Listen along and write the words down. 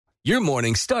Your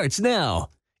morning starts now.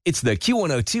 It's the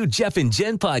Q102 Jeff and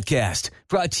Jen podcast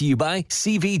brought to you by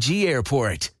CVG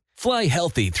Airport. Fly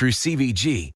healthy through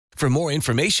CVG. For more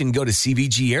information, go to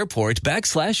CVG Airport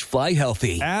 /fly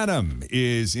healthy. Adam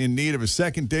is in need of a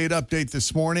second date update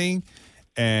this morning,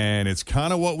 and it's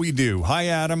kind of what we do. Hi,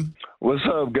 Adam. What's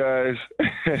up, guys?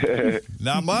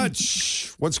 Not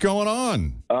much. What's going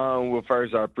on? Well,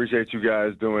 first, I appreciate you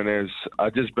guys doing this.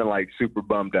 I've just been super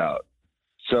bummed out.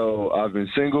 So I've been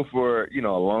single for, a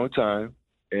long time,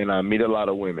 and I meet a lot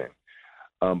of women.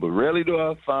 But rarely do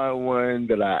I find one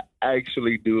that I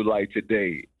actually do like to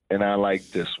date, and I like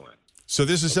this one. So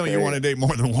this is someone you want to date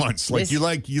more than once. You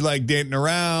like dating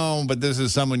around, but this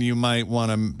is someone you might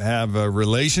want to have a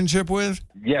relationship with?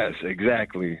 Yes,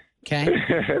 exactly. Okay.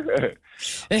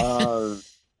 And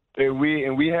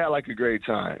we had a great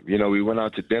time. We went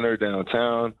out to dinner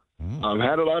downtown.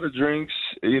 Had a lot of drinks.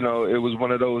 It was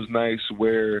one of those nights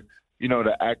where,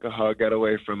 the alcohol got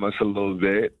away from us a little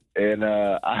bit. And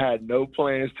I had no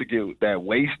plans to get that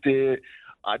wasted.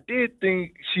 I did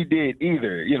think she did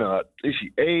either.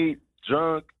 She ate,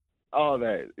 drunk, all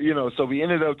that. So we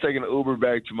ended up taking an Uber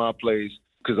back to my place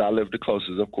because I lived the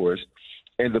closest, of course.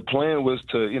 And the plan was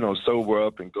to, sober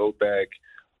up and go back,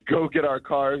 go get our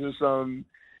cars or something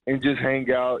and just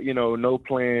hang out, no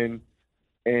plan.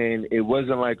 And it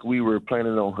wasn't like we were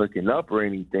planning on hooking up or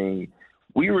anything.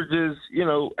 We were just,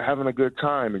 having a good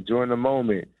time, enjoying the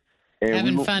moment. And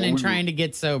having fun and trying to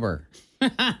get sober.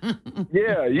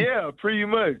 Yeah, pretty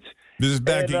much. This is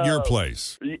back at your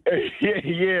place.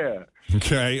 Yeah.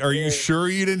 Okay. Are you sure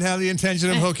you didn't have the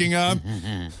intention of hooking up?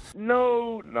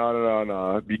 No.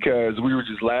 Because we were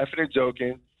just laughing and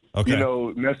joking,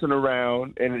 messing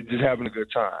around and just having a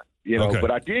good time, Okay. But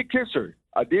I did kiss her.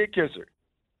 Okay.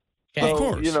 So, of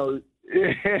course.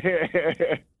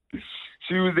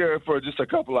 She was there for just a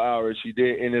couple of hours. She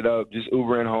did ended up just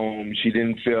Ubering home. She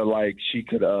didn't feel like she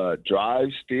could drive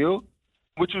still,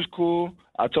 which was cool.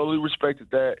 I totally respected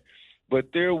that.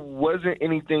 But there wasn't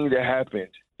anything that happened,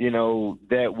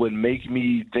 that would make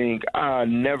me think I'll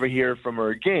never hear from her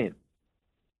again.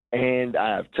 And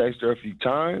I have texted her a few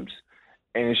times,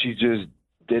 and she just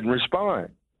didn't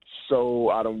respond. So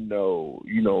I don't know,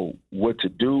 what to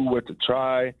do, what to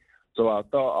try. So I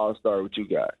thought I'll start with you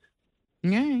guys.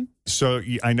 Yeah. So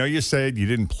I know you said you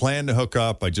didn't plan to hook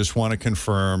up. I just want to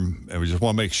confirm. I just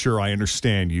want to make sure I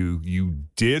understand. You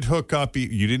did hook up.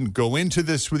 You didn't go into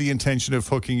this with the intention of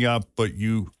hooking up, but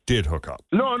you did hook up.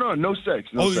 No sex.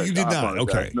 Sex. You did not.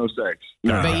 Okay. No sex.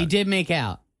 No. But you did make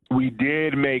out. We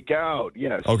did make out,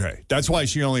 yes. Okay. That's why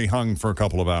she only hung for a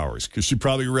couple of hours, because she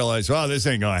probably realized, this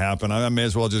ain't going to happen. I may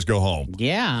as well just go home.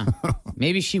 Yeah.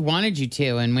 Maybe she wanted you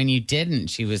to, and when you didn't,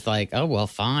 she was like, oh, well,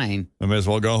 fine. I may as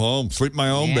well go home, sleep in my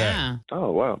own bed.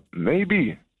 Oh, wow.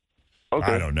 Maybe.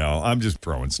 Okay. I don't know. I'm just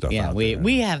throwing stuff out there.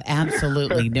 We have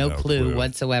absolutely no clue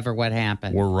whatsoever what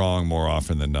happened. We're wrong more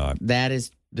often than not. That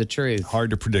is the truth.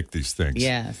 Hard to predict these things.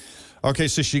 Yes. Okay,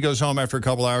 so she goes home after a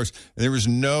couple hours. There was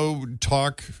no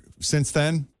talk since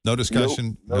then? No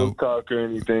discussion? Nope. No talk or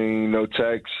anything, no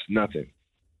text, nothing.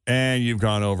 And you've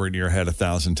gone over it in your head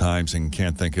 1,000 times and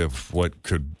can't think of what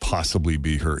could possibly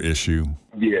be her issue?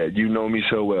 Yeah, you know me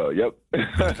so well. Yep.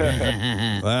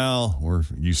 Okay. Well, we're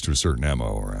used to a certain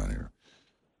MO around here.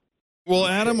 Well,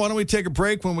 Adam, why don't we take a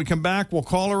break? When we come back, we'll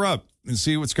call her up and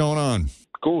see what's going on.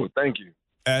 Cool, thank you.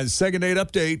 As Second Date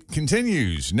Update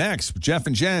continues next, Jeff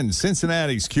and Jen,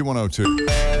 Cincinnati's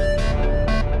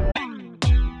Q102.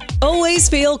 Always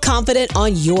feel confident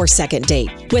on your second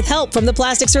date. With help from the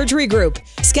Plastic Surgery Group.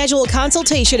 Schedule a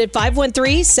consultation at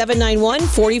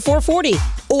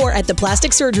 513-791-4440 or at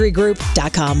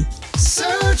theplasticsurgerygroup.com.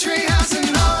 Surgery has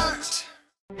an art.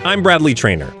 I'm Bradley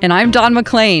Trainer. And I'm Don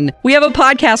McClain. We have a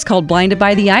podcast called Blinded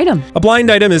by the Item. A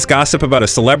blind item is gossip about a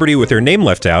celebrity with their name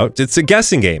left out. It's a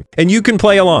guessing game, and you can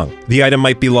play along. The item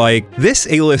might be like, this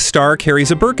A-list star carries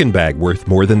a Birkin bag worth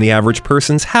more than the average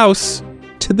person's house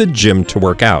to the gym to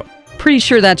work out. Pretty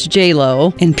sure that's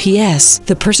J-Lo. And P.S.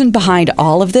 the person behind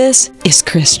all of this is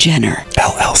Kris Jenner,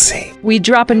 LLC. We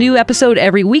drop a new episode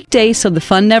every weekday so the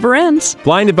fun never ends.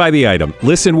 Blinded by the Item.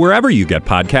 Listen wherever you get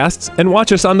podcasts and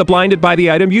watch us on the Blinded by the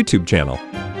Item YouTube channel.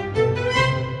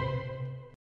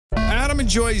 Adam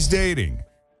enjoys dating.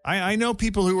 I know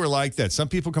people who are like that. Some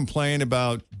people complain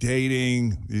about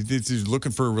dating,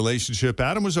 looking for a relationship.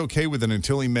 Adam was okay with it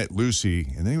until he met Lucy,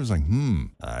 and then he was like,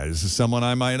 this is someone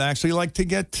I might actually like to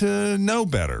get to know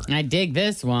better. I dig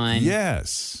this one.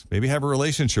 Yes, maybe have a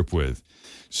relationship with.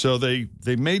 So they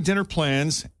made dinner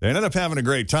plans. They ended up having a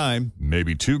great time,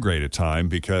 maybe too great a time,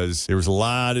 because there was a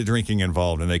lot of drinking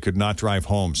involved and they could not drive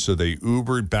home. So they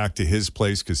Ubered back to his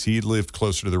place because he lived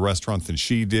closer to the restaurant than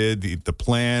she did. The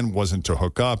plan wasn't to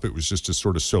hook up. It was just to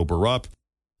sort of sober up. A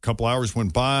couple hours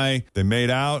went by. They made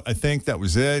out. I think that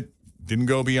was it. Didn't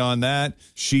go beyond that.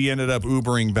 She ended up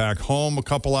Ubering back home a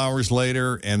couple hours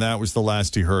later, and that was the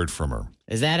last he heard from her.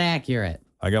 Is that accurate?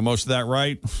 I got most of that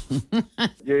right?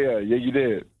 Yeah, you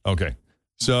did. Okay.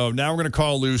 So now we're going to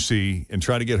call Lucy and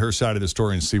try to get her side of the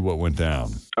story and see what went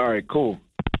down. All right, cool.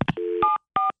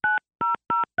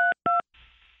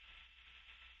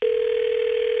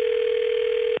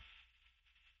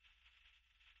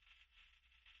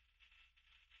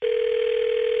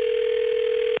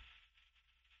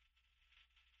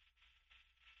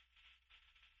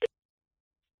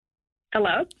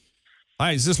 Hello?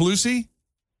 Hi, is this Lucy?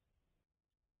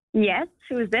 Yes,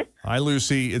 who is this? Hi,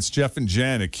 Lucy. It's Jeff and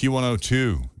Jen at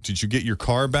Q102. Did you get your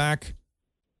car back?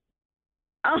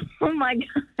 Oh, my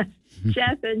God.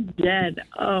 Jeff and Jen.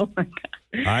 Oh, my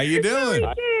God. How you doing?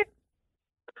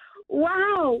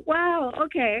 Wow.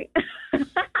 Okay.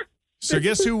 So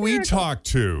guess who we talked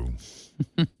to?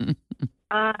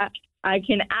 I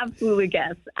can absolutely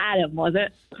guess. Adam, was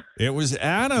it? It was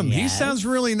Adam. He Yes. sounds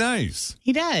really nice.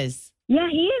 He does. Yeah,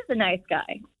 he is a nice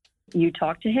guy. You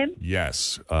talked to him?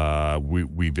 Yes.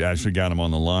 We've actually got him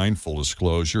on the line. Full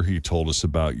disclosure. He told us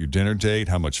about your dinner date,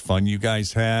 how much fun you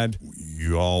guys had.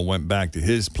 You all went back to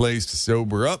his place to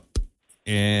sober up,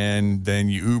 and then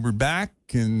you Ubered back,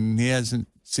 and he hasn't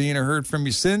seen or heard from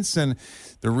you since. And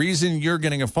the reason you're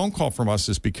getting a phone call from us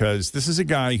is because this is a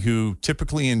guy who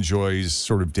typically enjoys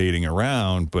sort of dating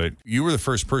around, but you were the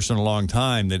first person in a long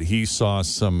time that he saw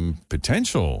some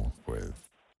potential with.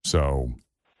 So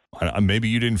maybe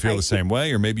you didn't feel the same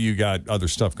way, or maybe you got other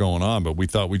stuff going on, but we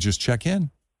thought we'd just check in.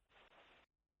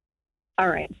 All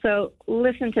right. So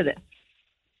listen to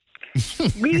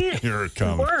this. We Here it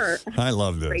comes. were I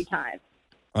love this. great time.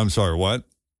 I'm sorry, what?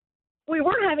 We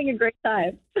were having a great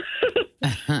time.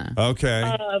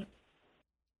 Okay.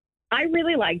 I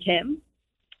really liked him.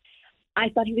 I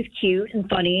thought he was cute and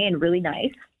funny and really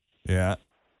nice. Yeah.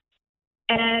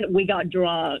 And we got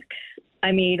drunk.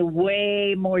 I mean,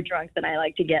 way more drunk than I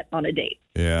like to get on a date.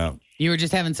 Yeah. You were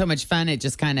just having so much fun, it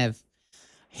just kind of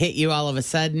hit you all of a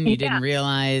sudden. You didn't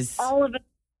realize. All of it.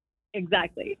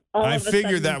 Exactly. I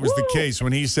figured that was the case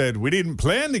when he said, we didn't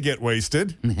plan to get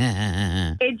wasted.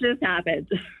 It just happened.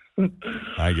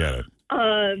 I get it.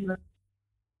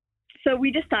 So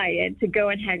we decided to go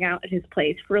and hang out at his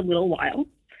place for a little while,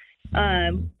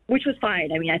 which was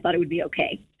fine. I mean, I thought it would be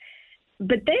okay.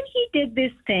 But then he did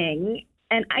this thing,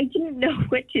 and I didn't know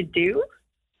what to do.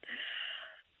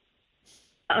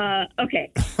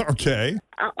 Okay. Okay.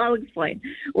 I'll explain.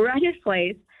 We're at his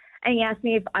place, and he asked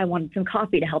me if I wanted some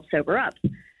coffee to help sober up.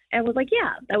 And I was like,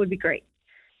 yeah, that would be great.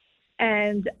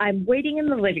 And I'm waiting in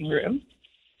the living room,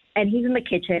 and he's in the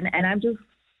kitchen, and I'm just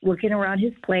looking around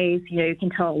his place. You know, you can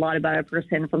tell a lot about a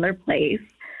person from their place.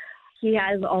 He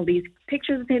has all these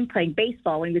pictures of him playing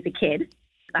baseball when he was a kid.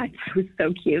 I thought it was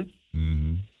so cute.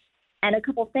 Mm-hmm. And a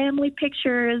couple family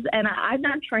pictures. And I'm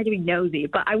not trying to be nosy,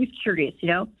 but I was curious, you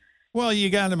know? Well, you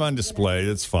got him on display.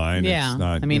 That's fine. Yeah. It's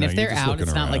not, I mean, if you're they're just out, looking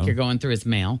it's not like around. you're going through his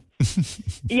mail.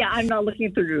 Yeah, I'm not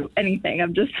looking through anything.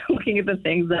 I'm just looking at the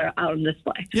things that are out on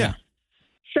display. Yeah.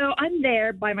 So I'm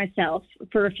there by myself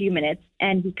for a few minutes,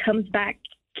 and he comes back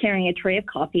carrying a tray of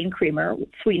coffee and creamer with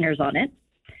sweeteners on it.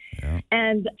 Yeah.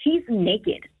 And he's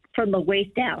naked from the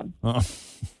waist down. Oh.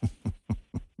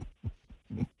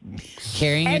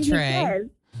 Carrying And a tray. he says,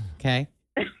 Okay.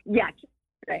 yeah,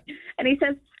 right. And he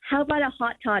says, how about a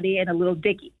hot toddy and a little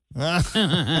dickie? How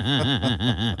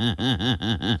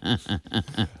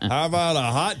about a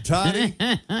hot toddy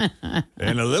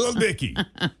and a little dickie?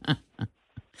 And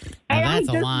that's I a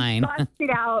just line. busted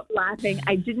out laughing.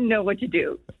 I didn't know what to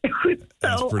do. It was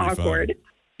That's so pretty awkward.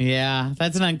 Yeah,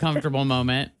 that's an uncomfortable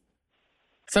moment.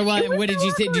 So what did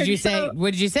you say? Did you say? So-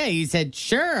 What did you say? You said,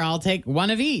 "Sure, I'll take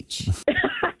one of each."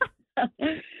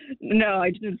 No, I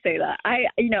didn't say that. I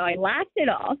laughed it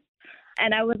off,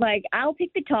 and I was like, I'll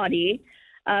take the toddy,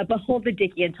 but hold the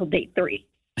dickie until date 3.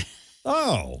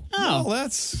 Oh. Well,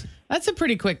 that's a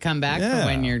pretty quick comeback Yeah. for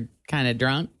when you're kind of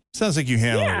drunk. sounds like you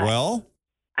handled Yeah. it well.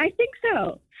 I think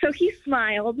so. So he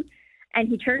smiled, and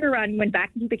he turned around and went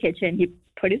back into the kitchen. He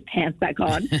put his pants back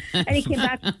on, and he came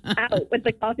back out with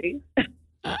the coffee.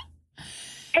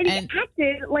 And he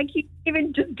acted like he didn't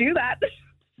even just do that.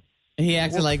 He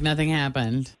acted like nothing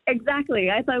happened.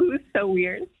 Exactly. I thought it was so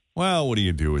weird. Well, what do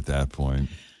you do at that point?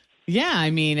 Yeah,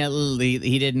 I mean,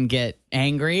 he didn't get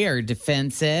angry or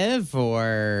defensive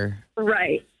or...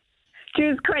 Right. To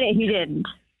his credit, he didn't.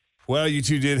 Well, you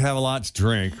two did have a lot to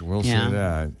drink. We'll say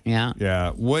that. Yeah.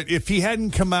 Yeah. What if he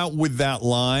hadn't come out with that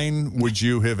line? Would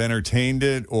you have entertained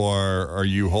it, or are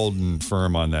you holding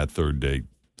firm on that third date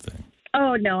thing?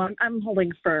 Oh no, I'm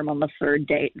holding firm on the third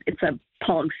date. It's a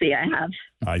policy I have.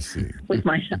 I see. With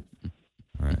myself.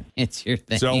 Right. It's your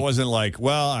thing. So it wasn't like,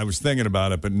 well, I was thinking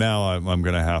about it, but now I'm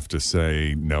going to have to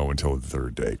say no until the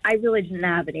third date. I really didn't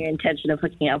have any intention of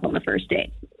hooking up on the first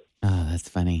date. Oh, that's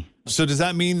funny. So does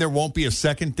that mean there won't be a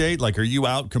second date? Like, are you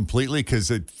out completely?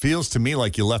 Because it feels to me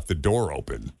like you left the door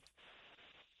open.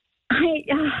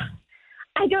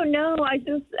 I don't know.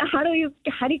 How do you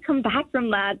come back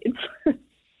from that?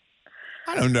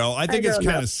 I don't know. I think it's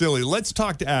kind of silly. Let's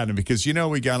talk to Adam because,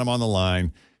 we got him on the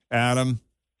line. Adam,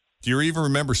 do you even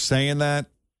remember saying that?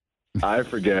 I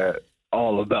forget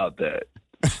all about that.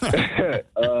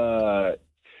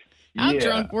 How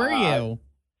drunk were you?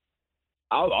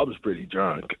 I was pretty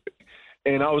drunk.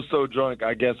 And I was so drunk,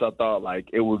 I guess I thought,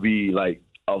 it would be,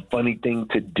 a funny thing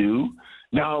to do.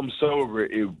 Now I'm sober.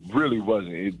 It really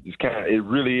wasn't. It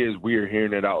really is weird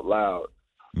hearing it out loud.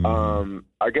 Mm-hmm.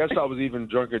 I guess I was even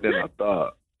drunker than I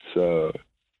thought. So,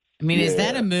 I mean, is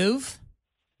that a move?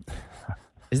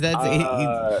 Is that?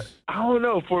 I don't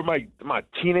know. For my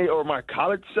teenage or my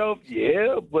college self,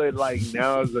 yeah. But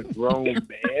now as a grown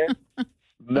man,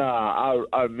 nah.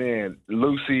 Man,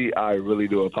 Lucy, I really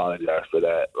do apologize for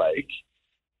that.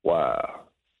 Wow.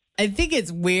 I think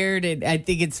it's weird, and I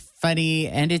think it's funny,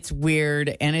 and it's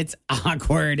weird, and it's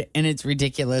awkward, and it's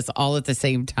ridiculous all at the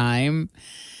same time.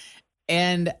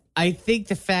 And I think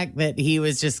the fact that he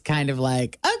was just kind of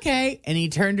like, okay, and he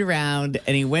turned around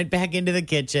and he went back into the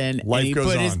kitchen and he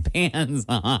put his pants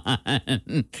on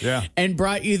and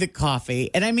brought you the coffee.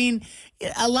 And I mean,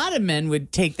 a lot of men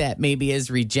would take that maybe as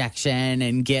rejection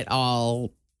and get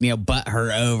all,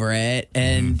 butthurt over it.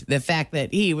 And the fact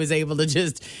that he was able to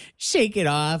just shake it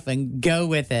off and go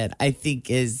with it, I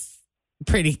think is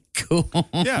pretpretty cool.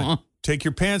 Yeah. Take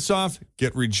your pants off,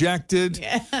 get rejected,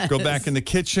 go back in the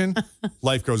kitchen,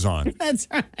 life goes on. That's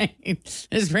right.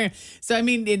 That's right. So, I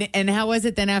mean, and how was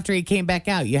it then after he came back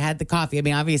out? You had the coffee. I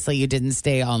mean, obviously you didn't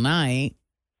stay all night.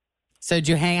 So did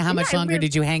you how much longer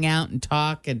did you hang out and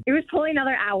talk? And it was totally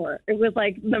another hour. It was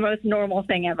the most normal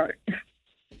thing ever.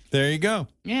 There you go.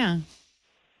 Yeah.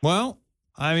 Well,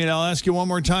 I mean, I'll ask you one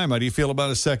more time. How do you feel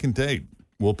about a second date?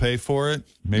 We'll pay for it.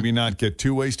 Maybe not get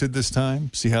too wasted this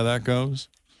time. See how that goes.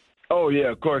 Oh,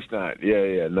 yeah, of course not.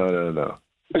 Yeah. No.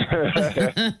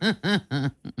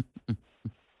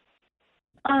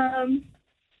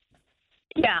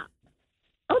 Yeah,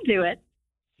 I'll do it.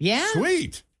 Yeah?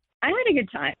 Sweet. I had a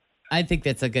good time. I think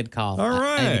that's a good call. All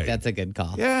right. I think that's a good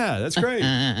call. Yeah, that's great.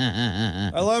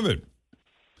 I love it.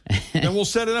 Then we'll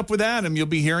set it up with Adam. You'll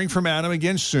be hearing from Adam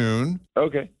again soon.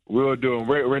 Okay, we'll do it.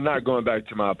 We're not going back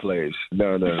to my place.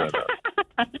 No.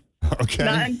 Okay.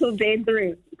 Not until day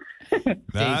 3.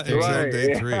 Not until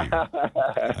day 3. All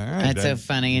right, that's so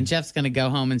funny. And Jeff's going to go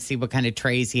home and see what kind of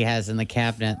trays he has in the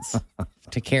cabinets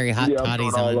to carry hot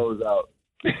toddies on. All those out.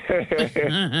 All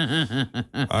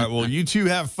right. Well, you two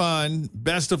have fun.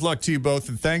 Best of luck to you both,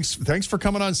 and thanks for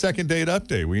coming on Second Date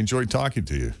Update. We enjoyed talking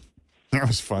to you. That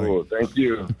was funny. Cool. Thank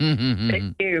you.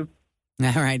 Thank you.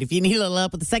 All right. If you need a little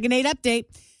help with the Second Date Update,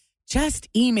 just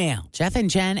email Jeff and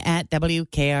Jen at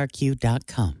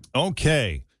WKRQ.com.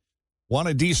 Okay. Want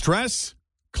to de-stress?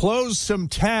 Close some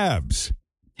tabs.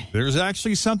 There's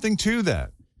actually something to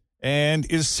that. And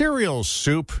is cereal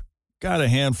soup? Got a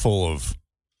handful of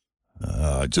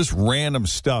just random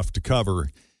stuff to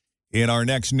cover in our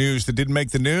next news that didn't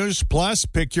make the news. Plus,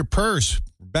 pick your purse.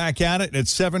 Back at it at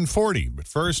 7:40. But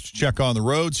first, check on the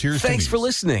roads. Here's Thanks for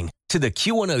listening to the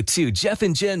Q102 Jeff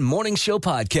and Jen Morning Show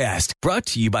podcast, brought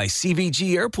to you by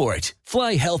CVG Airport.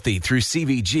 Fly healthy through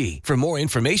CVG. For more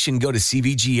information, go to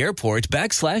CVG Airport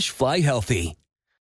 /fly healthy.